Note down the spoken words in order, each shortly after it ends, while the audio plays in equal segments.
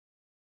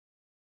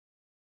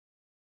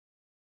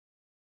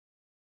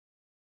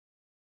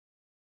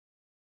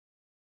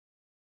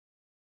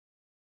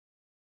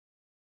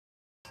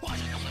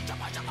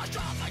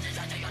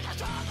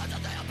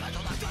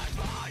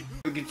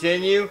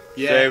Continue?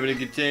 Yeah. Save and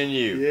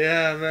continue.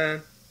 Yeah,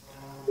 man.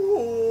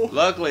 Ooh.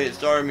 Luckily, it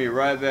started me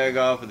right back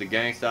off with the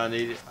gangsta I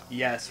needed.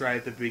 Yes, right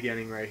at the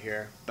beginning right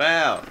here.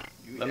 Bow.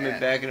 Let me Yeah.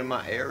 back into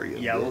my area.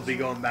 Yeah, bitch. we'll be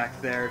going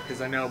back there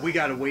because I know we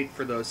gotta wait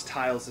for those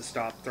tiles to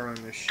stop throwing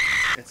this shit.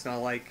 It's not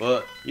like...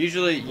 Well,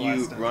 usually you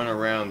Last time. run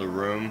around the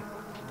room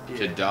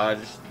to Yeah. dodge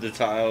the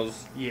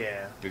tiles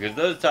Yeah. because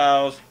those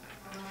tiles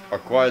are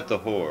quite the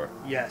whore.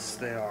 Yes,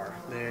 they are.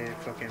 They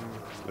fucking...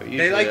 But They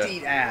usually like to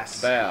eat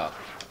ass. Bow.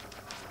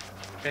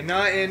 And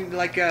not in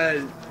like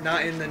a...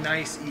 Not in the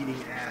nice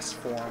eating ass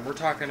form. We're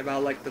talking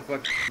about like the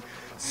fucking...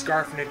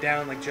 Scarfing it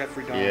down like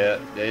Jeffrey Dahmer. Yeah,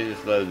 they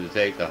just love to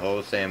take the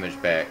whole sandwich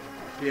pack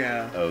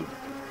Yeah. of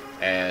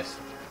ass.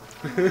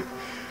 They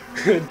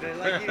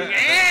like eating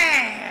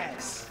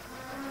ass!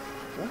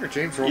 I wonder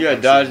James You gotta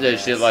dodge that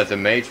shit like the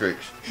Matrix.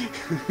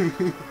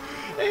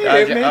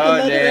 Dodge it.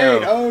 Oh,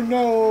 damn. Oh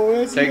no,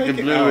 it's Take the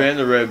blue and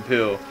the red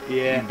pill.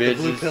 Yeah, you the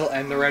blue bitches. pill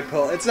and the red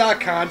pill. It's not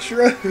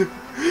Contra.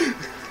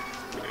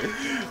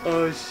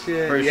 Oh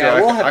shit. Pretty Yeah,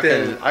 sure we'll have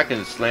to. I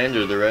can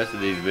slander the rest of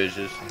these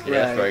bitches. Yeah,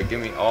 that's Right. right.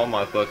 Give me all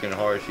my fucking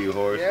hearts, you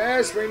horse.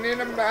 Yes, we need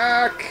them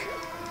back.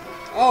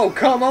 Oh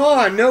come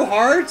on, no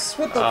hearts?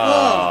 What the fuck?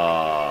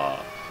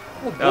 Ah,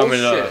 What I'm bullshit.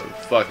 in a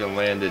fucking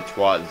landed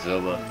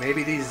Twatzilla.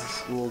 Maybe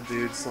these little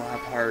dudes still have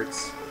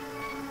hearts.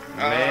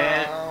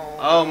 Man,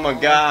 oh my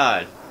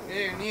god.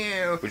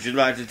 You. Would you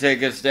like to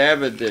take a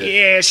stab at this?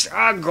 Yes,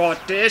 I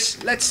got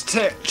this. Let's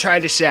try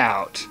this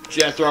out.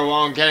 Jethro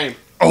on game.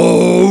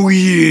 Oh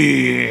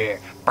yeah.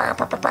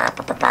 Motherfucker.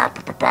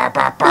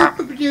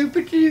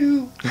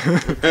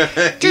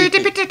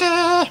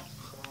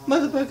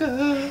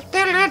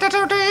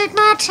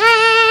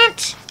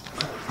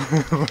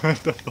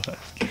 What the fuck?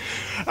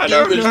 I You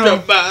don't been know.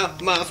 stuck by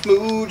my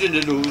smooth in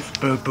the nose.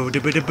 Boo boo da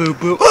boo da boo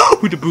boo.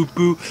 Oh, da boo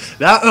boo.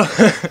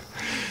 That.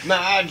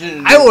 My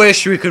genital. I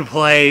wish we could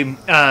play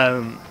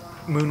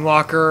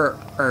Moonwalker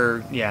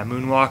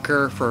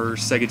Moonwalker for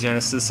Sega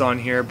Genesis on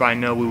here, but I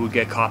know we would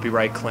get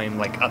copyright claim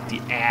like up the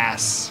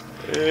ass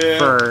Yeah.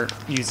 for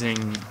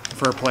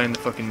playing the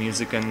fucking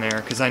music in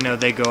there, because I know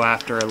they go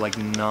after it like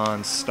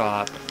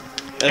non-stop.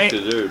 That's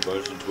because they're a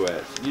bunch of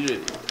twats.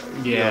 You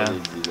Yeah. don't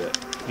need to do that.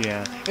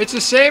 Yeah, it's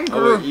the same Oh,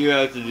 group. wait, you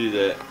have to do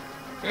that.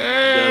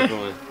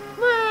 Definitely.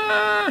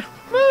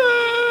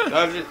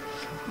 Dodge it.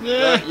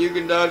 Yeah. You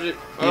can dodge it.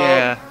 Oh.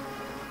 Yeah.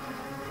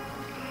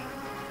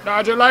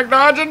 Dodge it like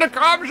dodging the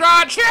cum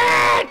shot.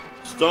 Shit!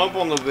 Stomp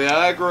on the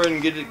Viagra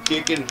and get it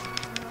kicking.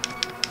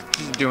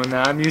 Just doing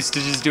that. I'm used to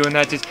just doing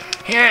that. Just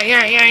yeah.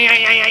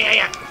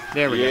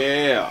 There we go.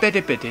 Yeah.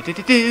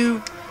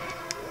 Ba-da-ba-da-da-da-do.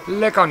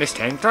 Lick on this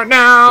tank right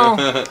now.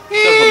 Step on the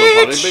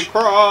funny big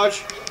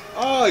crotch.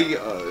 Oh, yeah.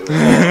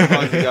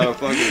 Oh, you got a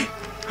fucking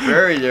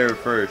bury there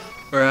first.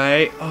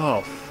 Right?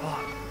 Oh, fuck.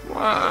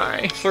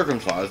 Why?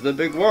 Circumcise the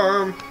big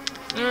worm.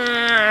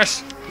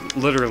 Yes.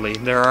 Literally,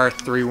 there are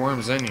 3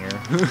 worms in here.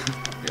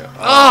 Yeah.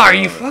 Oh, are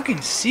you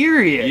fucking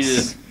serious? You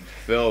just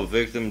fell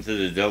victim to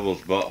the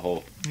devil's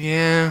butthole.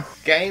 Yeah.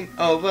 Game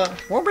over.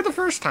 Won't be the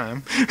first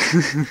time.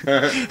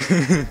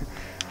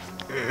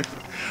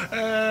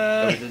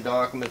 It was a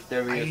dark,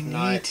 mysterious I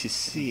night. need to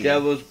see.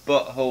 Devil's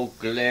butthole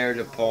glared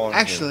upon him.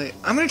 Actually,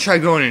 I'm gonna try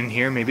going in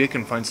here. Maybe I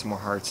can find some more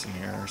hearts in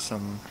here or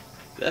some.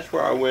 That's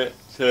where I went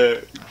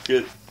to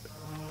get.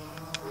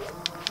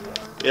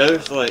 Yeah,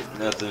 there's like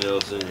nothing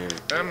else in here.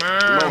 Come You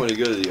might on. want to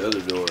go to the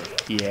other door.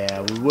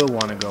 Yeah, we will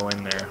want to go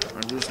in there.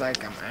 I'm just like,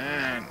 come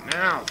on,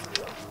 now.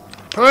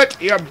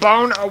 Put your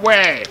bone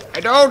away.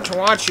 I don't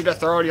want you to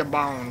throw your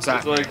bones at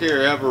It's me. like,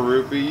 here, have a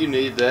rupee. You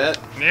need that.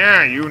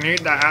 Yeah, you need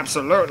that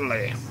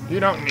absolutely. You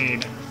don't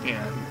need,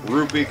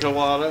 Rupee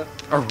colada.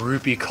 a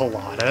rupee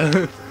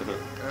colada.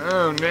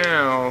 Oh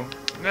no.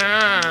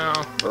 No.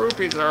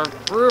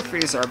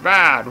 Roofies are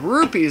bad.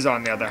 Rupees,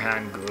 on the other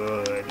hand,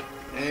 good.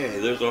 Hey,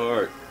 there's a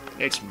heart.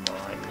 It's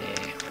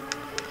money.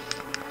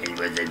 It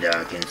was a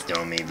dark and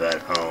stormy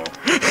butthole.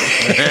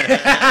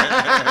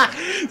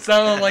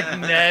 Sounded like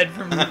Ned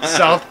from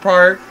South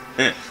Park.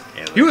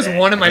 He was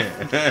one of my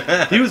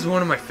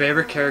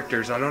favorite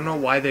characters. I don't know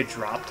why they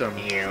dropped him.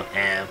 You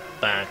have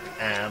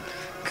fucked up.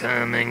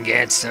 Come and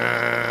get some.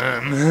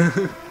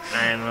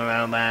 I'm a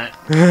robot.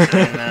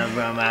 I love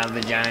robot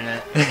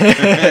vagina.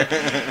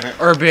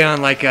 Or be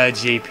on like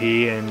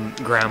JP and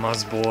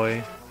Grandma's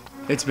Boy.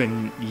 It's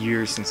been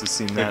years since I've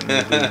seen that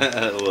movie.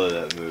 I love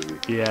that movie.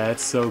 Yeah,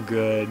 it's so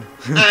good.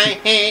 I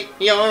hate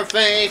your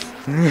face.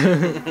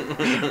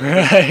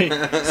 Right?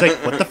 It's like,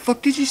 what the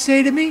fuck did you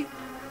say to me?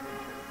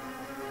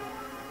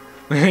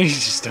 He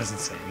just doesn't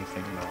say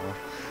anything at all.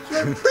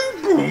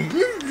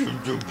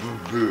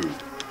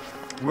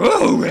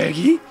 Whoa,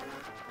 Reggie!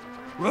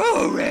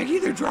 Whoa, Reggie,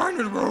 they're trying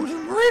to throw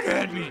some bread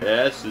at me!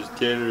 Ass is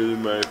tender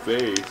than my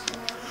face.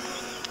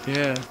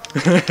 Yeah.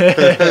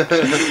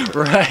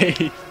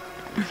 Right.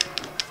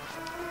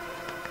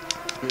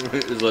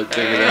 It's like,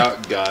 check it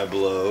out, guy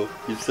below.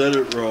 You said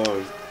it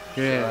wrong.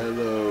 Yeah.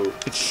 Shiloh.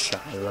 It's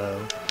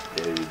Shiloh.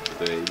 David's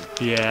face.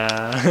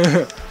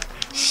 Yeah.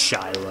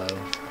 Shiloh.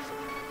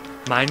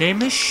 My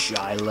name is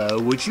Shiloh.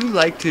 Would you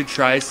like to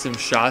try some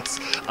shots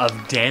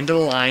of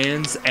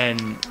dandelions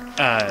and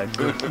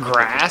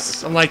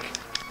grass? I'm like,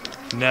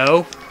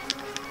 no.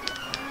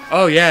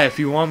 Oh yeah, if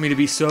you want me to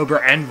be sober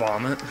and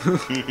vomit.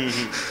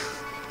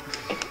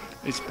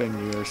 It's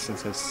been years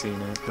since I've seen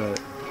it,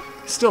 but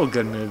still a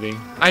good movie.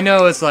 I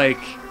know it's like,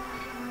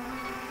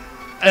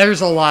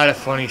 there's a lot of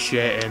funny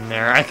shit in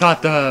there. I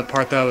thought the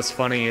part that was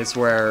funny is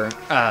where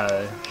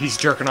he's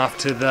jerking off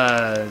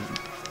to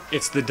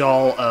it's the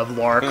doll of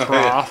Lara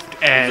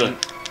Croft, and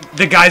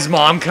the guy's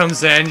mom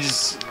comes in,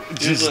 just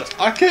like,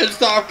 I can't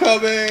stop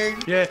coming.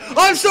 Yeah,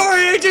 I'm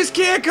sorry, I just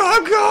can't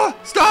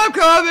stop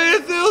coming.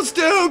 It feels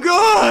too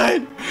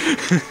good.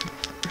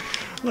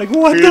 Like,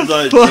 what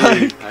the fuck?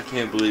 Dude, I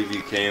can't believe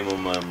you came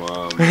on my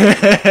mom. She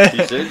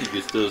said you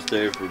could still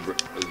stay for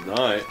the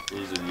night.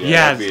 He said,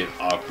 yeah, that'd be an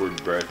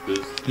awkward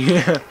breakfast.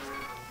 Yeah.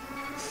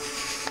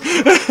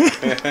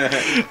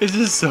 It's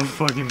just so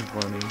fucking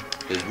funny.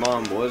 His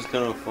mom was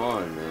kind of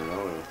fun, man. I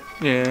don't know.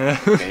 Yeah.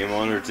 Came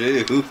on her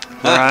too.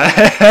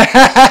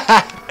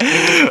 Right.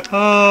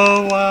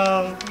 Oh,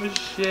 wow.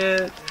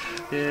 Shit.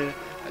 Yeah.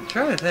 I'm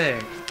trying to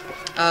think.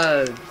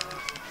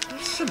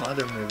 There's some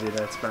other movie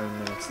that's been a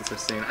minute since I've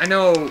seen. I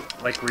know,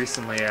 like,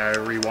 recently I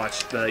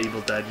rewatched the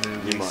Evil Dead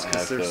movies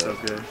because they're so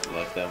good.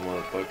 Let that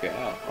motherfucker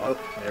out. Oh,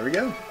 there we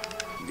go.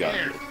 Got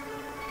it.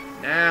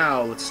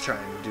 Now let's try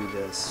and do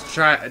this.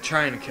 Trying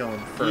to kill him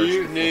first.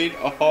 You need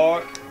a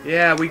heart.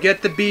 Yeah, we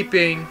get the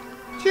beeping.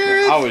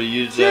 Cheers. I would have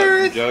used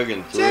that jug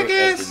and threw it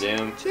at the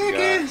damn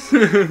guy.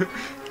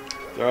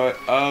 Throw it.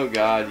 Oh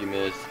God, you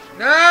missed.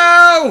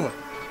 No!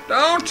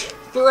 Don't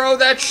throw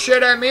that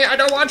shit at me. I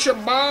don't want your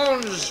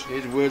bones.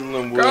 He's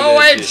whittling wood. Go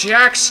away,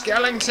 Jack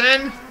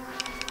Skellington.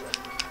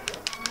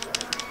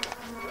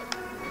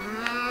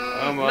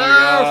 Oh my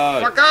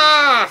God. No, fuck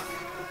off.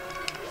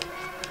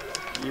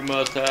 You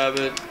must have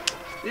it.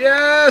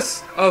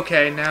 Yes.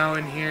 Okay, now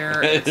in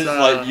here It's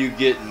like you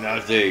get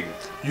nothing.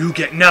 You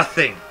get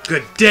nothing.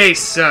 Good day,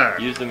 sir.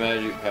 Use the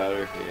magic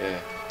powder, yeah,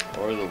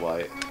 or the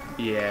white.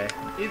 Yeah,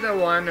 either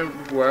one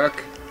would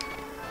work.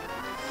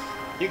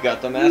 You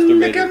got the masturbator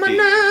Look at my key.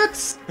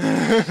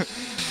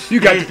 nuts. You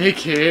got the big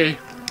key.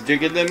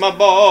 Digging in my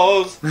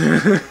balls.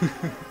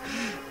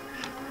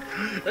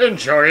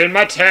 Enjoying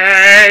my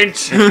taint.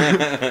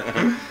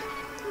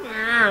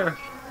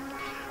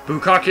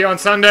 Bukkake on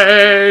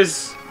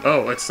Sundays.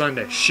 Oh, it's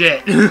Sunday.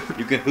 Shit. You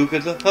can hook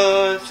at the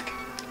husk.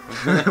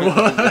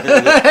 What?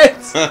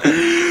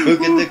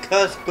 Hook at the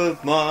cusp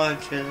of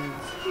margins.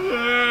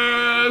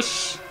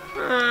 Yes.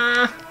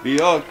 Be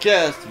our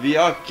guest, be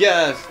our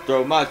guest.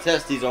 Throw my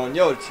testes on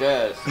your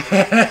chest.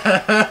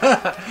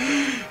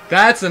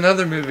 That's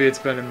another movie it's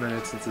been a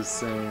minute since I've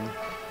seen.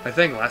 I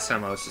think last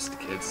time I was just a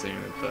kid seeing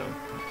it though.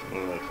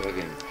 Oh,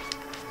 fucking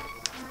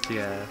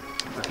Yeah.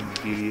 Fucking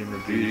Beauty and the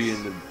Beast. Beauty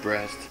in the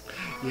breast.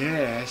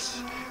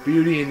 Yes.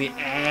 Beauty in the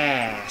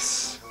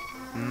ass.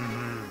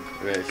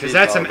 Mm-hmm. Right, Because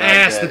that's some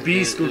ass that. the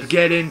Beast would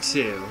get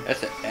into.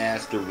 That's an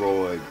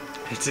asteroid.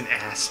 It's an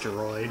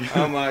asteroid.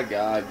 Oh my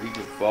God, you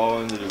could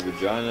fall into the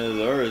vagina of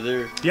the earth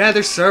there. Yeah,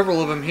 there's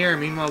several of them here.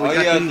 Meanwhile, we All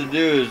got you have to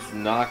do is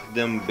knock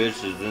them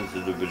bitches into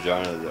the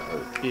vagina of the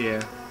earth.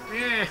 Yeah.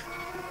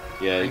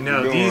 Yeah,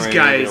 No, your these boomerang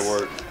guys. ain't gonna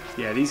work.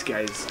 Yeah, these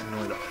guys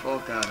annoy the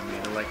fuck out of me.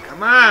 They're like,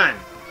 come on.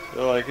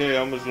 They're like, hey,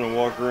 I'm just gonna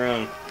walk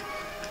around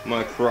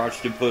my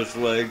crotch to push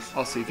legs.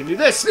 Also, you can do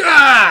this.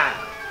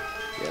 Ah!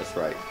 Yeah, that's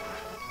right.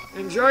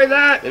 Enjoy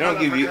that. They don't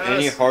give you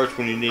any hearts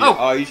when you need Oh. it.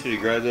 Oh, you should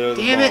have grabbed that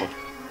other Damn ball. it.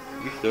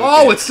 You still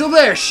Oh, can. it's still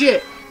there.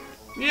 Shit.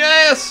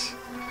 Yes.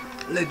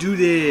 Let's do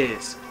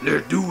this.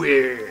 Let's do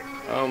it.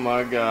 Oh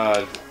my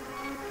God.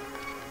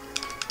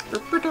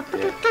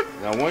 Yeah.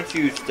 Now, once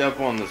you step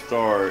on the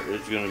star,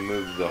 it's gonna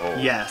move the hole.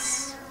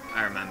 Yes.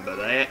 I remember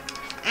that.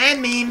 I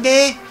mean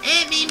that.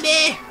 I mean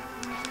that.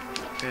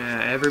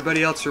 Yeah,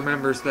 everybody else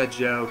remembers that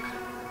joke.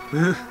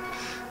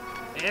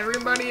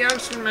 Everybody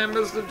else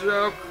remembers the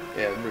joke.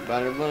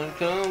 Everybody wants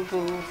kung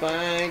fu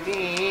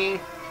fighting.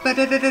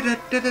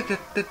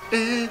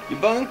 Your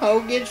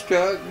bunghole gets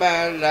struck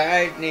by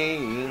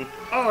lightning.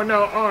 Oh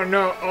no, oh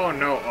no, oh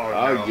no, oh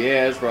Oh no.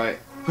 yeah, that's right.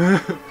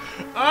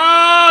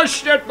 Oh,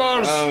 shit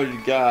balls! Oh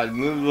God,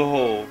 move the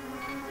hole.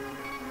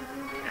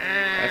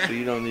 Eh, Actually,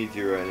 you don't need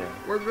to right now.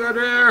 we're good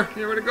here.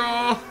 Here we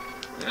go.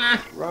 Eh,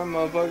 Run,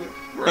 motherfucker.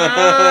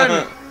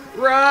 run!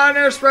 Run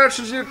as fast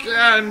as you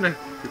can.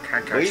 You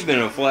can't catch We've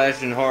been a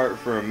flashing heart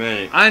for a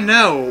minute. I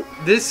know.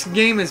 This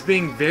game is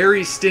being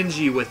very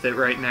stingy with it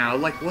right now.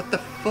 Like, what the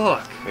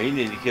fuck? Man, you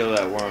need to kill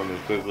that worm as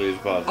quickly as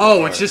possible.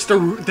 Oh, it's just a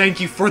thank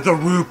you for the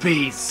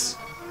rupees.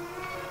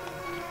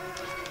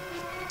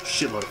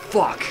 Shitload of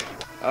fuck.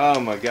 Oh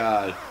my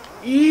God.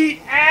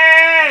 Eat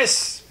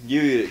ass!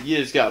 You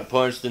just got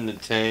punched in the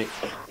taint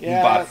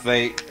Yeah. by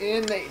fate.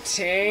 In the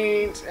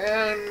taint. Oh,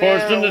 no.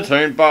 Punched in the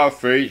taint by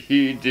fate,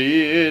 he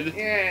did.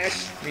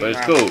 Yes. But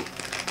it's cool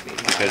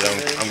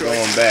because I'm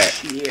going back.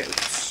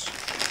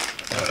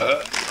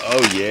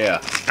 Oh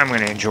yeah. I'm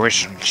gonna enjoy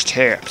some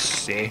tips,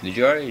 see? Did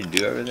you already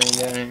do everything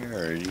down here,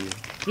 or did you?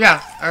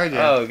 Yeah, I already did.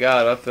 Oh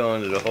God, I fell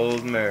into the whole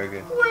of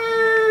America.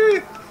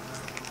 Whee!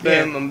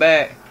 Boom, I'm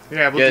back.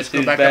 Yeah, we'll Guess just go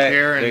who's back back? up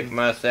here Lick and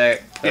my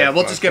sack. yeah, That's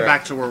we'll my just get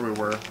crack. back to where we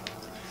were.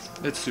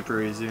 It's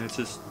super easy. It's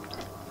just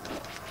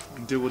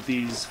deal with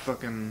these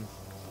fucking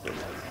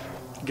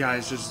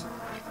guys. Just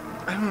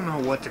I don't know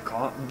what to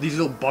call them. These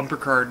little bumper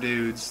car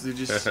dudes. They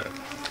just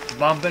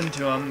bump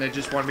into them. They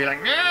just want to be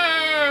like,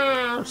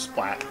 no,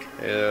 splat.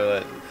 Yeah, they're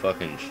like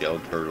fucking shell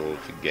turtle.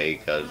 It's a gay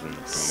cousin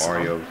from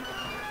Mario.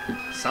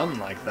 Something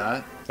like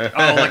that.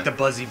 Oh, like the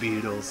Buzzy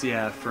Beetles.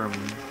 Yeah, from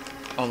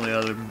all the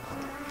other.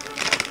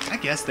 I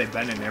guess they've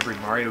been in every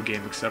Mario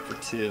game except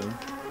for 2.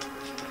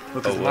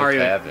 Because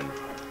Mario. Happened?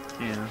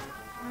 Yeah.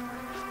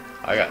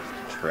 I got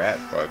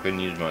trapped, bro. I couldn't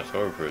use my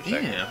sword for a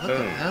second. Yeah, what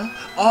the hell?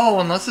 Oh,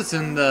 unless it's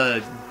in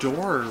the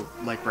door,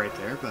 like right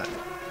there, but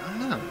I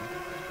don't know.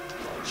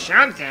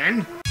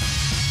 Something.